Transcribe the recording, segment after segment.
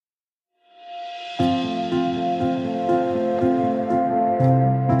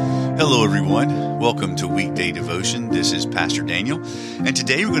Hello, everyone. Welcome to Weekday Devotion. This is Pastor Daniel, and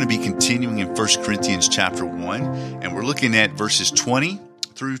today we're going to be continuing in 1 Corinthians chapter 1, and we're looking at verses 20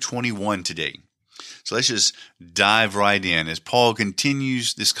 through 21 today. So let's just dive right in as Paul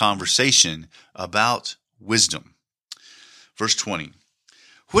continues this conversation about wisdom. Verse 20,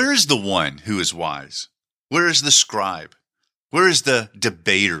 "Where is the one who is wise? Where is the scribe? Where is the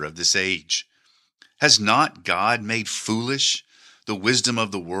debater of this age? Has not God made foolish the wisdom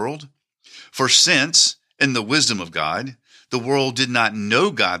of the world? For since, in the wisdom of God, the world did not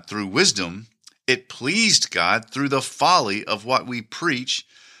know God through wisdom, it pleased God through the folly of what we preach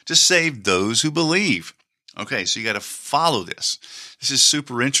to save those who believe." Okay, so you got to follow this. This is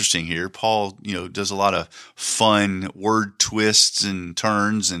super interesting here. Paul, does a lot of fun word twists and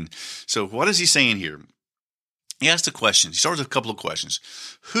turns. And so what is he saying here? He asks a question. He starts with a couple of questions.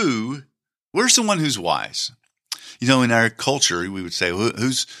 Where's the one who's wise? In our culture, we would say,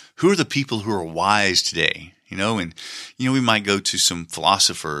 who are the people who are wise today? We might go to some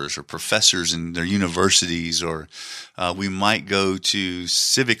philosophers or professors in their universities, or we might go to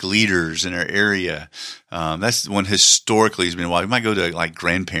civic leaders in our area. That's the one historically has been wise. We might go to like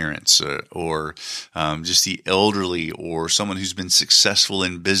grandparents or just the elderly or someone who's been successful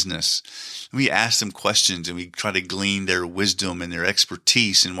in business. We ask them questions and we try to glean their wisdom and their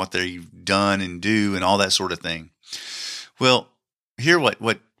expertise and what they've done and do and all that sort of thing. Well, here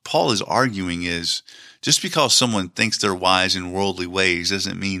what Paul is arguing is just because someone thinks they're wise in worldly ways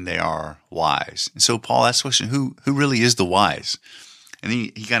doesn't mean they are wise. And so Paul asks the question, who really is the wise? And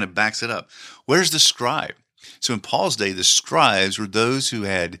he kind of backs it up. Where's the scribe? So in Paul's day, the scribes were those who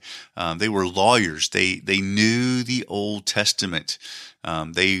they were lawyers. They knew the Old Testament.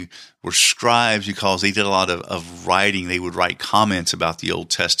 They were scribes because they did a lot of writing. They would write comments about the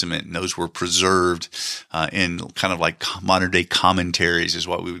Old Testament, and those were preserved in kind of like modern day commentaries is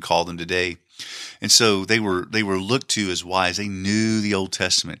what we would call them today. And so they were looked to as wise. They knew the Old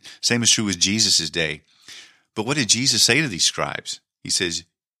Testament. Same is true with Jesus' day. But what did Jesus say to these scribes? He says,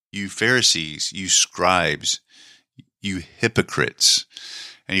 "You Pharisees, you scribes, you hypocrites."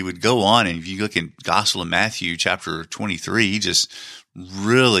 And he would go on, and if you look in Gospel of Matthew, chapter 23, he just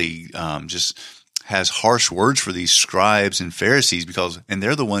really just has harsh words for these scribes and Pharisees and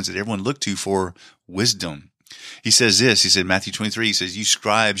they're the ones that everyone looked to for wisdom. He says this, he said, Matthew 23, he says, "You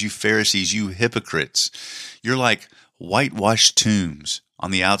scribes, you Pharisees, you hypocrites, you're like whitewashed tombs. On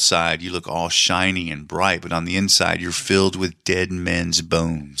the outside, you look all shiny and bright, but on the inside, you're filled with dead men's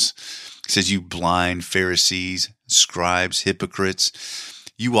bones." He says, "You blind Pharisees, scribes, hypocrites,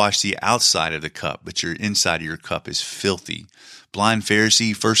 you wash the outside of the cup, but your inside of your cup is filthy. Blind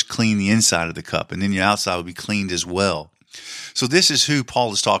Pharisee, first clean the inside of the cup, and then your outside will be cleaned as well." So this is who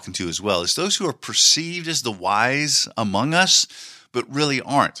Paul is talking to as well. It's those who are perceived as the wise among us, but really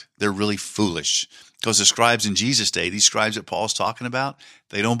aren't. They're really foolish. Because the scribes in Jesus' day, these scribes that Paul's talking about,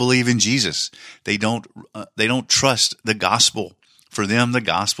 they don't believe in Jesus. They don't trust the gospel. For them, the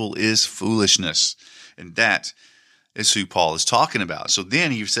gospel is foolishness. And that is who Paul is talking about. So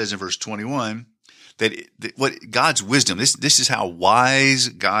then he says in verse 21 that what God's wisdom, this is how wise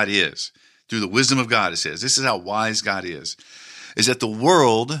God is. Through the wisdom of God, it says, this is how wise God is that the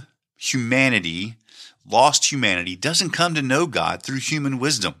world, humanity, lost humanity, doesn't come to know God through human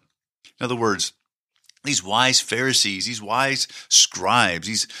wisdom. In other words, these wise Pharisees, these wise scribes,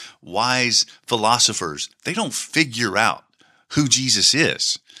 these wise philosophers, they don't figure out who Jesus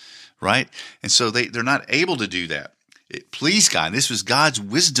is, right? And so they're not able to do that. It pleased God. This was God's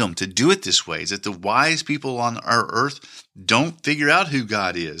wisdom to do it this way, is that the wise people on our earth don't figure out who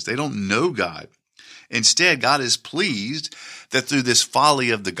God is. They don't know God. Instead, God is pleased that through this folly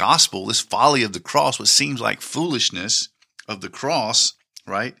of the gospel, this folly of the cross, what seems like foolishness of the cross,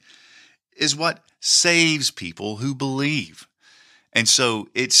 right, is what saves people who believe. And so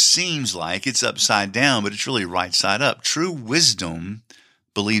it seems like it's upside down, but it's really right side up. True wisdom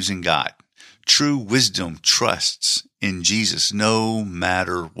believes in God. True wisdom trusts in Jesus no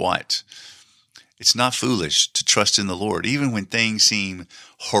matter what. It's not foolish to trust in the Lord. Even when things seem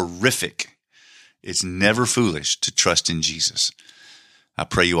horrific, it's never foolish to trust in Jesus. I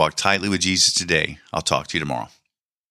pray you walk tightly with Jesus today. I'll talk to you tomorrow.